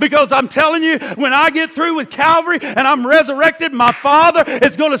Jerusalem, because I'm telling you, when I get through with Calvary and I'm resurrected, my Father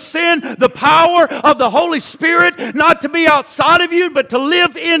is going to send the power of the Holy Spirit, not to be outside of you, but to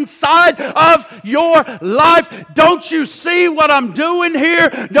live inside of your life. Don't you see what I'm doing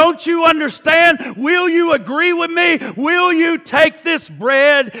here? Don't you understand? Will you agree with me? Will you take this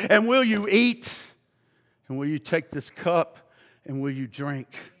bread and will you eat? And will you take this cup and will you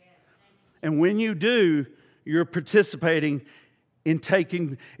drink? And when you do, you're participating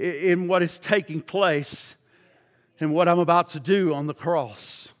in what is taking place and what I'm about to do on the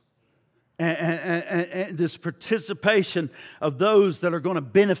cross. And this participation of those that are going to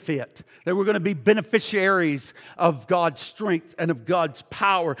benefit, that we're going to be beneficiaries of God's strength and of God's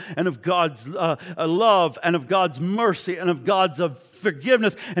power and of God's love and of God's mercy and of God's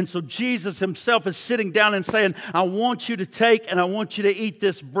forgiveness. And so Jesus himself is sitting down and saying, I want you to take and I want you to eat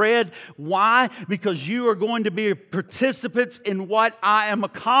this bread. Why? Because you are going to be participants in what I am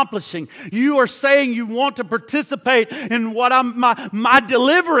accomplishing. You are saying you want to participate in what my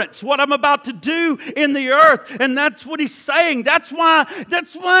deliverance, what I'm about to do in the earth. And that's what he's saying. That's why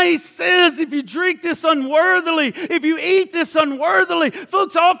he says, if you drink this unworthily, if you eat this unworthily,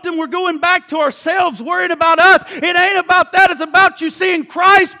 folks, often we're going back to ourselves, worried about us. It ain't about that. It's about you seeing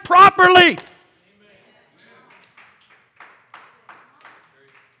Christ properly.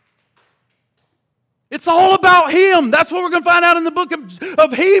 It's all about Him. That's what we're going to find out in the book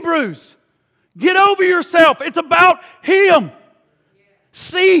of Hebrews. Get over yourself. It's about Him.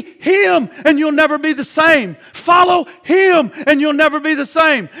 See Him and you'll never be the same. Follow Him and you'll never be the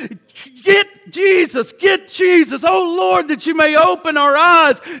same. Get Jesus. Oh Lord, that you may open our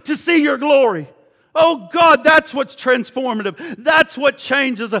eyes to see your glory. Oh God, that's what's transformative. That's what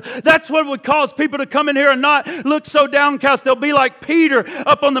changes us. That's what would cause people to come in here and not look so downcast. They'll be like Peter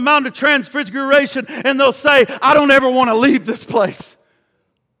up on the Mount of Transfiguration and they'll say, I don't ever want to leave this place.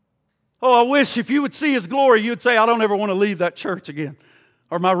 Oh, I wish if you would see His glory, you'd say, I don't ever want to leave that church again,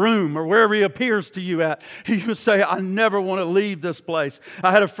 or my room, or wherever He appears to you at. You would say, I never want to leave this place.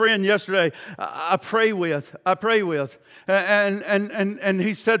 I had a friend yesterday I pray with, and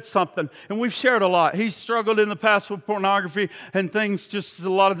he said something, and we've shared a lot. He struggled in the past with pornography and things, just a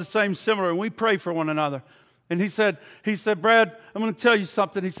lot of the same similar, and we pray for one another. And he said, Brad, I'm going to tell you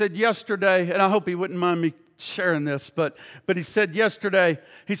something. He said yesterday, and I hope he wouldn't mind me sharing this, but he said yesterday,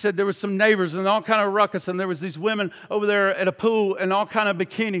 he said there was some neighbors and all kind of ruckus, and there was these women over there at a pool in all kind of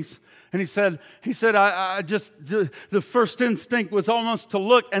bikinis. And he said, I just, the first instinct was almost to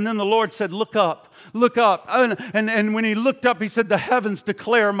look, and then the Lord said, look up. And when he looked up, he said, the heavens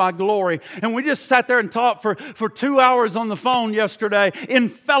declare my glory. And we just sat there and talked for 2 hours on the phone yesterday in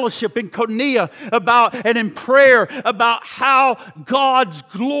fellowship, in koinonia, and in prayer about how God's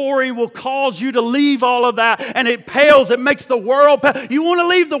glory will cause you to leave all of that. And it pales, it makes the world pale. You want to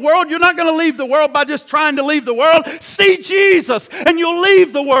leave the world? You're not going to leave the world by just trying to leave the world. See Jesus, and you'll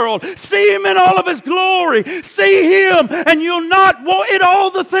leave the world. See Him in all of His glory. See Him, and you'll not want it.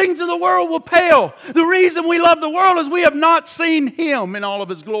 All the things of the world will pale. The reason we love the world is we have not seen Him in all of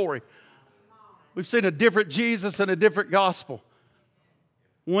His glory. We've seen a different Jesus and a different gospel.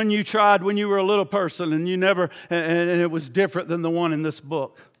 One you tried when you were a little person, and and it was different than the one in this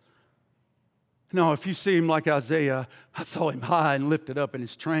book. No, if you see Him like Isaiah, I saw Him high and lifted up, and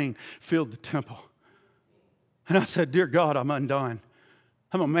His train filled the temple. And I said, dear God, I'm undone.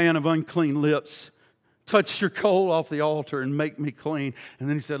 I'm a man of unclean lips. Touch your coal off the altar and make me clean. And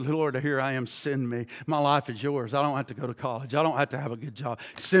then He said, Lord, here I am, send me. My life is yours. I don't have to go to college. I don't have to have a good job.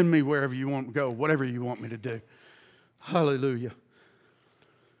 Send me wherever you want me to go, whatever you want me to do. Hallelujah.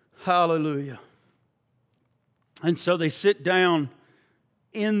 Hallelujah. And so they sit down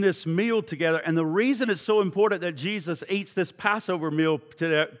in this meal together. And the reason it's so important that Jesus eats this Passover meal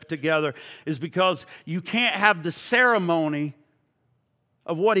together is because you can't have the ceremony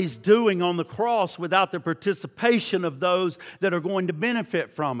of what He's doing on the cross without the participation of those that are going to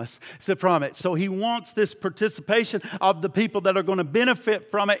benefit from it. So He wants this participation of the people that are going to benefit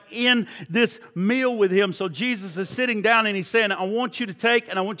from it in this meal with Him. So Jesus is sitting down and He's saying, I want you to take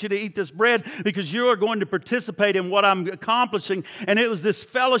and I want you to eat this bread because you are going to participate in what I'm accomplishing. And it was this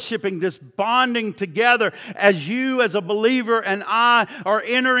fellowshipping, this bonding together as you as a believer and I are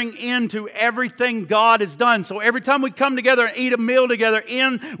entering into everything God has done. So every time we come together and eat a meal together,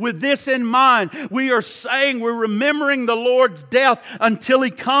 with this in mind, we are saying we're remembering the Lord's death until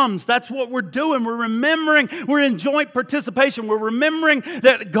He comes. That's what we're doing. We're remembering, we're in joint participation. We're remembering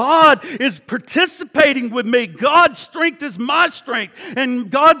that God is participating with me. God's strength is my strength,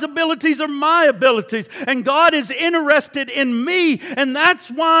 and God's abilities are my abilities, and God is interested in me, and that's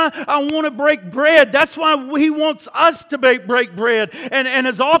why I want to break bread. That's why He wants us to break bread. And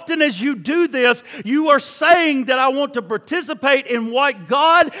as often as you do this, you are saying that I want to participate in what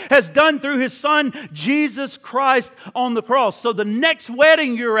God has done through His Son, Jesus Christ, on the cross. So the next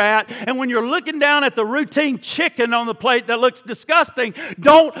wedding you're at, and when you're looking down at the routine chicken on the plate that looks disgusting,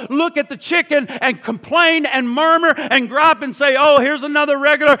 don't look at the chicken and complain and murmur and gripe and say, oh, here's another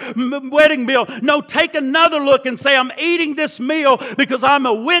regular wedding meal. No, take another look and say, I'm eating this meal because I'm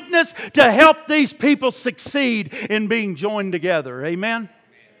a witness to help these people succeed in being joined together. Amen?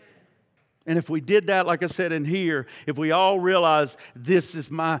 And if we did that, like I said in here, if we all realize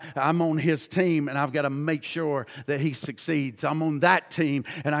I'm on His team and I've got to make sure that He succeeds. I'm on that team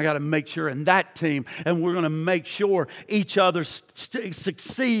and I got to make sure in that team. And we're going to make sure each other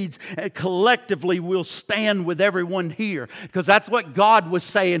succeeds. And collectively, we'll stand with everyone here. Because that's what God was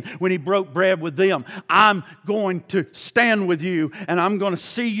saying when He broke bread with them. I'm going to stand with you and I'm going to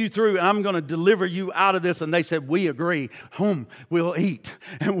see you through and I'm going to deliver you out of this. And they said, we agree. We'll eat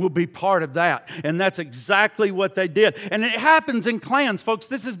and we'll be part of that. And that's exactly what they did. And it happens in clans, folks.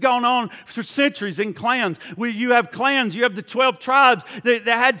 This has gone on for centuries in clans. You have clans, you have the 12 tribes that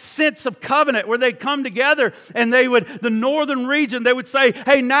had sense of covenant where they'd come together and the northern region, they would say,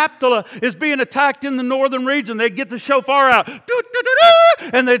 hey, Naphtali is being attacked in the northern region. They'd get the shofar out,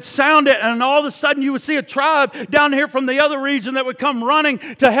 and they'd sound it, and all of a sudden you would see a tribe down here from the other region that would come running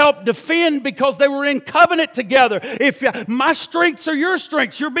to help defend because they were in covenant together. If my strengths are your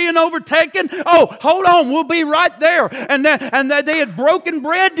strengths, you're being overtaken. Oh, hold on, we'll be right there. And they had broken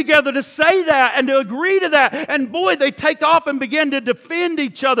bread together to say that and to agree to that. And boy, they take off and begin to defend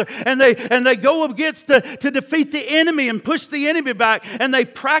each other. And they go against to defeat the enemy and push the enemy back. And they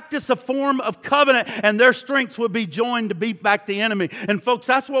practice a form of covenant, and their strengths will be joined to beat back the enemy. And folks,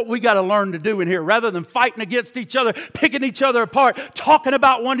 that's what we got to learn to do in here. Rather than fighting against each other, picking each other apart, talking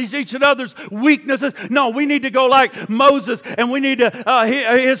about each other's weaknesses. No, we need to go like Moses, and we need to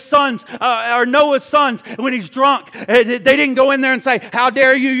his sons. Or Noah's sons, when he's drunk, they didn't go in there and say, how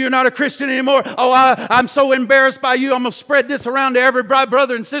dare you, you're not a Christian anymore. Oh, I'm so embarrassed by you, I'm going to spread this around to every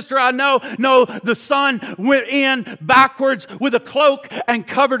brother and sister I know. No, the son went in backwards with a cloak and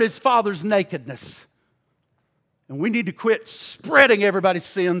covered his father's nakedness. And we need to quit spreading everybody's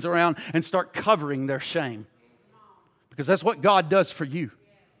sins around and start covering their shame. Because that's what God does for you.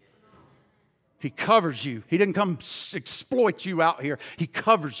 He covers you. He didn't come exploit you out here. He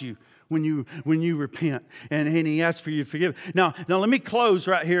covers you when you repent, and He asks for you to forgive. Now let me close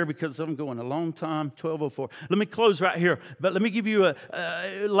right here because I'm going a long time, 12:04. Let me close right here, but let me give you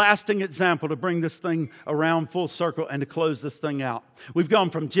a lasting example to bring this thing around full circle and to close this thing out. We've gone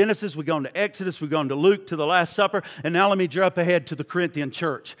from Genesis, we've gone to Exodus, we've gone to Luke, to the Last Supper, and now let me jump ahead to the Corinthian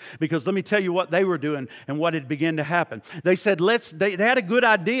church, because let me tell you what they were doing and what had begun to happen. They said, they had a good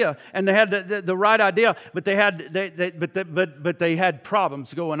idea and they had the right idea, but they had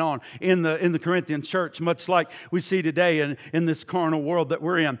problems going on in the Corinthian church, much like we see today in this carnal world that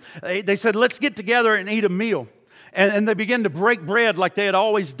we're in. They said, let's get together and eat a meal. And they began to break bread like they had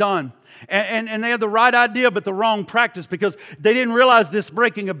always done. And they had the right idea but the wrong practice, because they didn't realize this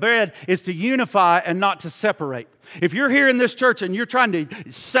breaking of bread is to unify and not to separate. If you're here in this church and you're trying to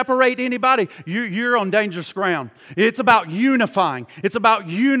separate anybody, you're on dangerous ground. It's about unifying. It's about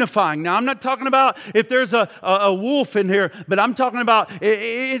unifying. Now, I'm not talking about if there's a wolf in here, but I'm talking about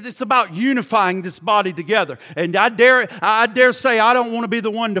it's about unifying this body together. And I dare say I don't want to be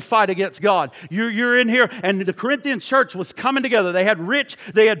the one to fight against God. You're in here, and the Corinthian church was coming together. They had rich,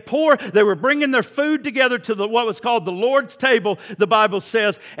 they had poor, They were bringing their food together to what was called the Lord's table, the Bible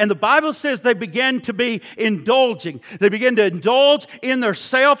says. And the Bible says they began to be indulging. They began to indulge in their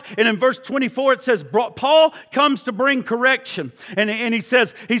self. And in verse 24 it says, Paul comes to bring correction. And he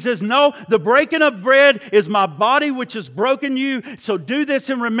says, no, the breaking of bread is my body which is broken you. So do this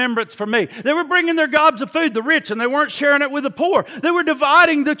in remembrance for me. They were bringing their gobs of food, the rich, and they weren't sharing it with the poor. They were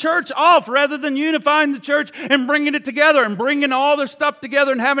dividing the church off rather than unifying the church and bringing it together and bringing all their stuff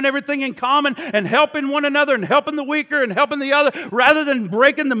together and having everything in common and helping one another and helping the weaker and helping the other, rather than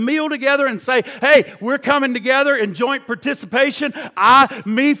breaking the meal together and say, hey, we're coming together in joint participation.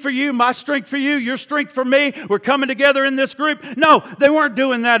 Me for you, my strength for you, your strength for me. We're coming together in this group. No, they weren't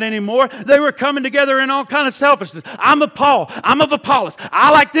doing that anymore. They were coming together in all kind of selfishness. I'm of Paul. I'm of Apollos.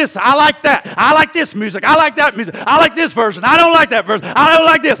 I like this. I like that. I like this music. I like that music. I like this version. I don't like that version. I don't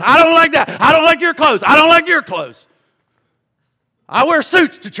like this. I don't like that. I don't like your clothes. I don't like your clothes. I wear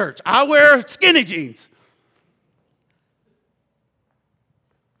suits to church. I wear skinny jeans.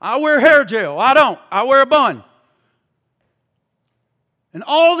 I wear hair gel. I don't. I wear a bun. And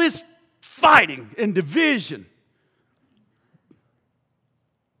all this fighting and division.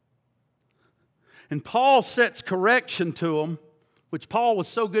 And Paul sets correction to them, which Paul was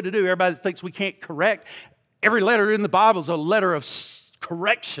so good to do. Everybody that thinks we can't correct, every letter in the Bible is a letter of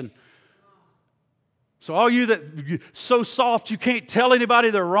correction. So all you that so soft you can't tell anybody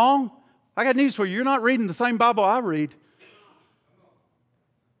they're wrong, I got news for you. You're not reading the same Bible I read.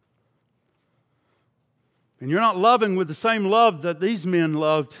 And you're not loving with the same love that these men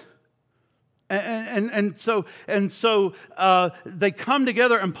loved. And so they come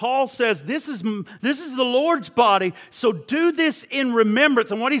together, and Paul says, this is the Lord's body, so do this in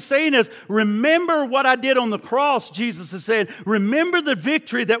remembrance. And what he's saying is, remember what I did on the cross, Jesus is saying. Remember the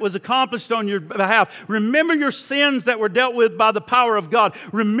victory that was accomplished on your behalf. Remember your sins that were dealt with by the power of God.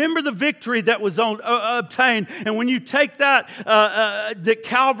 Remember the victory that was obtained. And when you take that, that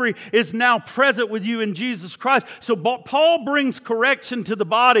Calvary is now present with you in Jesus Christ. So Paul brings correction to the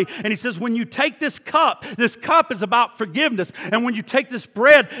body, and he says, when you take this cup is about forgiveness. And when you take this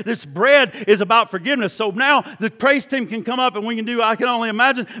bread is about forgiveness. So now the praise team can come up and we can do, I can only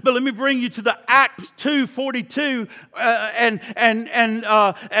imagine, but let me bring you to the Acts 2:42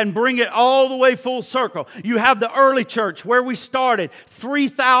 and bring it all the way full circle. You have the early church where we started.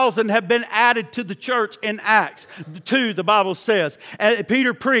 3,000 have been added to the church in Acts 2, the Bible says.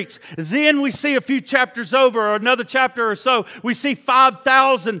 Peter preached. Then we see a few chapters over, or another chapter or so, we see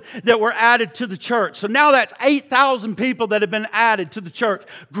 5,000 that were added to the church. So now that's 8,000 people that have been added to the church.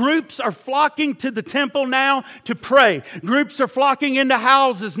 Groups are flocking to the temple now to pray. Groups are flocking into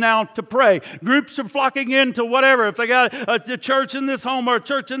houses now to pray. Groups are flocking into whatever. If they got a church in this home or a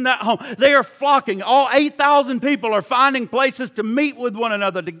church in that home, they are flocking. All 8,000 people are finding places to meet with one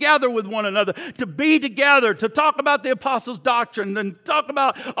another, to gather with one another, to be together, to talk about the apostles' doctrine and talk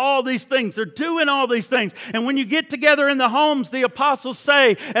about all these things. They're doing all these things. And when you get together in the homes, the apostles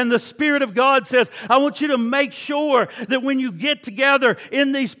say, and the Spirit of God says, I want you to make sure that when you get together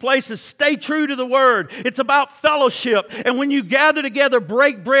in these places, stay true to the Word. It's about fellowship. And when you gather together,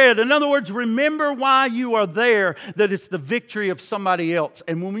 break bread. In other words, remember why you are there, that it's the victory of somebody else.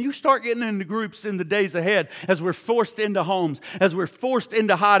 And when you start getting into groups in the days ahead, as we're forced into homes, as we're forced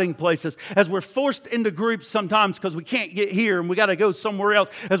into hiding places, as we're forced into groups sometimes because we can't get here and we got to go somewhere else,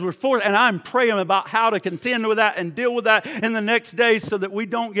 as we're forced, and I'm praying about how to contend with that and deal with that in the next days so that we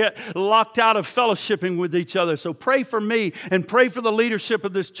don't get locked out of fellowshipping with each other. So pray for me and pray for the leadership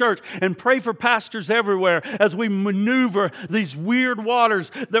of this church and pray for pastors everywhere as we maneuver these weird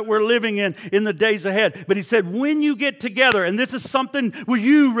waters that we're living in the days ahead. But he said, when you get together, and this is something where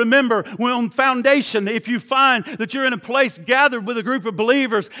you remember when on foundation, if you find that you're in a place gathered with a group of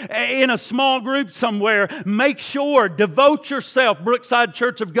believers in a small group somewhere, make sure, devote yourself, Brookside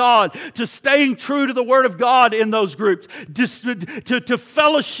Church of God, to staying true to the Word of God in those groups, to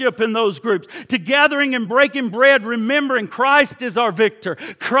fellowship in those groups, to gathering and breaking bread, remembering Christ is our victor.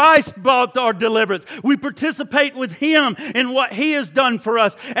 Christ brought our deliverance. We participate with Him in what He has done for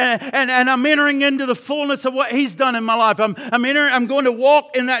us. And I'm entering into the fullness of what He's done in my life. I'm going to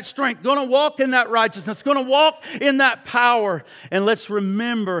walk in that strength, going to walk in that righteousness, going to walk in that power. And let's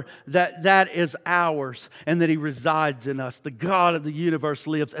remember that that is ours and that He resides in us. The God of the universe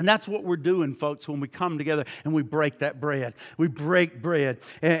lives. And that's what we're doing, folks, when we come together and we break that bread. We break bread.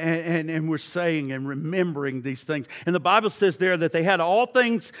 and we're saying and remembering these things. And the Bible says there that they had all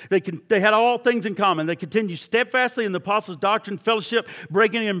things, they had all things in common. They continued steadfastly in the apostles' doctrine, fellowship,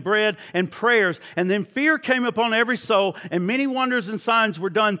 breaking in bread, and prayers. And then fear came upon every soul, and many wonders and signs were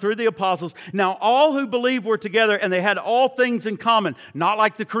done through the apostles. Now all who believed were together, and they had all things in common. Not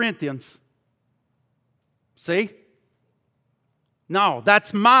like the Corinthians. See? No,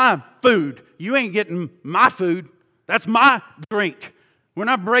 that's my food. You ain't getting my food. That's my drink. We're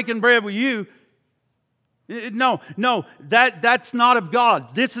not breaking bread with you. No, that's not of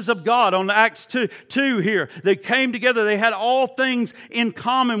God. This is of God. On Acts 2 here, they came together. They had all things in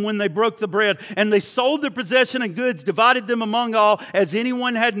common when they broke the bread. And they sold their possession and goods, divided them among all as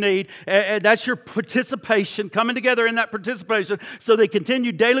anyone had need. That's your participation, coming together in that participation. So they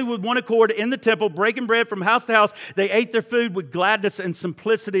continued daily with one accord in the temple, breaking bread from house to house. They ate their food with gladness and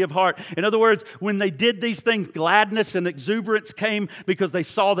simplicity of heart. In other words, when they did these things, gladness and exuberance came because they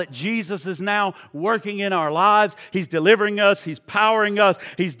saw that Jesus is now working in our lives. He's delivering us. He's powering us.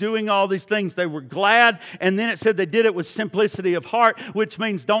 He's doing all these things. They were glad. And then it said they did it with simplicity of heart, which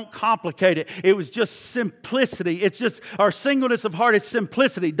means don't complicate it. It was just simplicity. It's just our singleness of heart is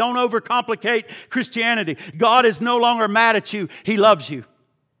simplicity. Don't overcomplicate Christianity. God is no longer mad at you. He loves you.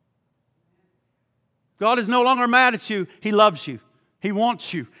 God is no longer mad at you. He loves you. He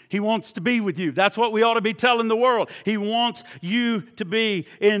wants you. He wants to be with you. That's what we ought to be telling the world. He wants you to be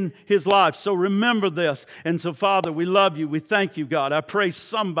in His life. So remember this. And so, Father, we love you. We thank you, God. I pray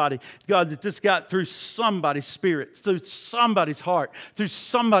somebody, God, that this got through somebody's spirit, through somebody's heart, through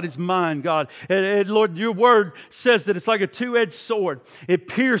somebody's mind, God. And Lord, your word says that it's like a two-edged sword. It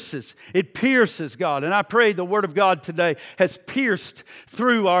pierces, God. And I pray the word of God today has pierced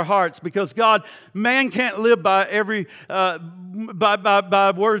through our hearts because, God, man can't live by every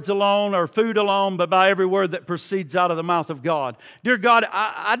by words alone or food alone, but by every word that proceeds out of the mouth of God. Dear God,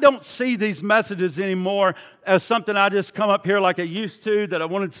 I don't see these messages anymore as something I just come up here like I used to, that I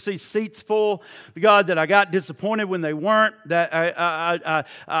wanted to see seats full. God, that I got disappointed when they weren't, that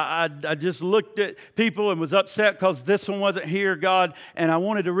I just looked at people and was upset because this one wasn't here, God, and I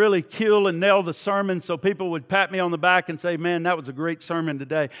wanted to really kill and nail the sermon so people would pat me on the back and say, man, that was a great sermon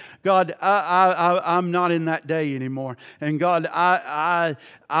today. God, I'm not in that day anymore. And God,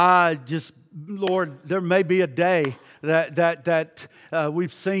 I just, Lord, there may be a day that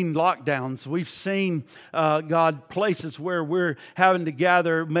we've seen lockdowns. We've seen, God, places where we're having to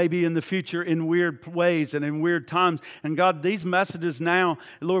gather maybe in the future in weird ways and in weird times. And God, these messages now,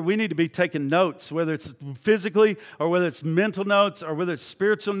 Lord, we need to be taking notes, whether it's physically or whether it's mental notes or whether it's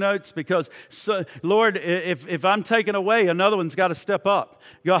spiritual notes, because, Lord, if I'm taken away, another one's got to step up,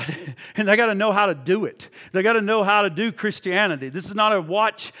 God, and they got to know how to do it. They got to know how to do Christianity. This is not a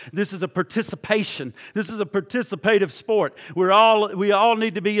watch. This is a participation. This is a participative sport. We all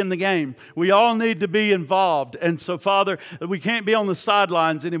need to be in the game. We all need to be involved. And so, Father, we can't be on the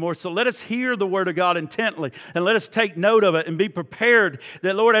sidelines anymore. So let us hear the Word of God intently and let us take note of it and be prepared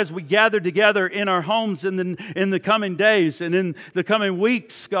that, Lord, as we gather together in our homes in the coming days and in the coming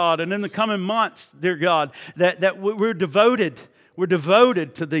weeks, God, and in the coming months, dear God, that we're devoted. We're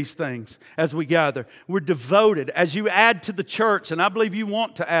devoted to these things as we gather. We're devoted. As you add to the church, and I believe you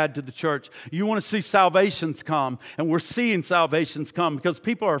want to add to the church, you want to see salvations come. And we're seeing salvations come because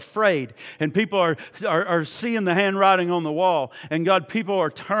people are afraid. And people are seeing the handwriting on the wall. And God, people are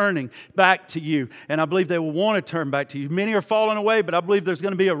turning back to you. And I believe they will want to turn back to you. Many are falling away, but I believe there's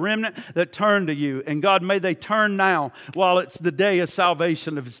going to be a remnant that turn to you. And God, may they turn now while it's the day of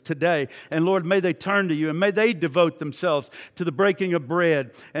salvation of today. And Lord, may they turn to you. And may they devote themselves to the breaking of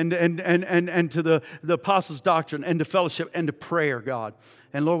bread and to the apostles' doctrine and to fellowship and to prayer, God.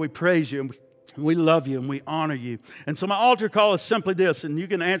 And Lord, we praise you and we love you and we honor you. And so my altar call is simply this, and you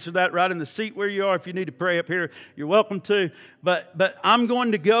can answer that right in the seat where you are. If you need to pray up here, you're welcome to. But I'm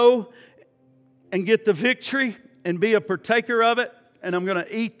going to go and get the victory and be a partaker of it. And I'm going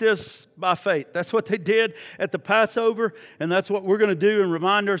to eat this by faith. That's what they did at the Passover. And that's what we're going to do and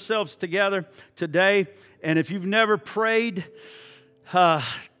remind ourselves together today. And if you've never prayed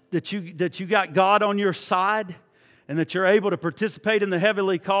that you got God on your side and that you're able to participate in the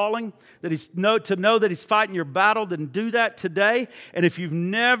heavenly calling, that to know that He's fighting your battle, then do that today. And if you've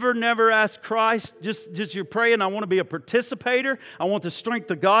never asked Christ, just you're praying, I want to be a participator. I want the strength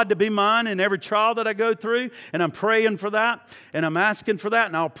of God to be mine in every trial that I go through. And I'm praying for that. And I'm asking for that.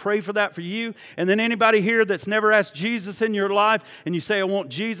 And I'll pray for that for you. And then anybody here that's never asked Jesus in your life, and you say, I want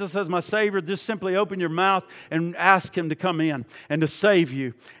Jesus as my Savior, just simply open your mouth and ask Him to come in and to save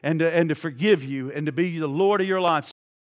you and to forgive you and to be the Lord of your life.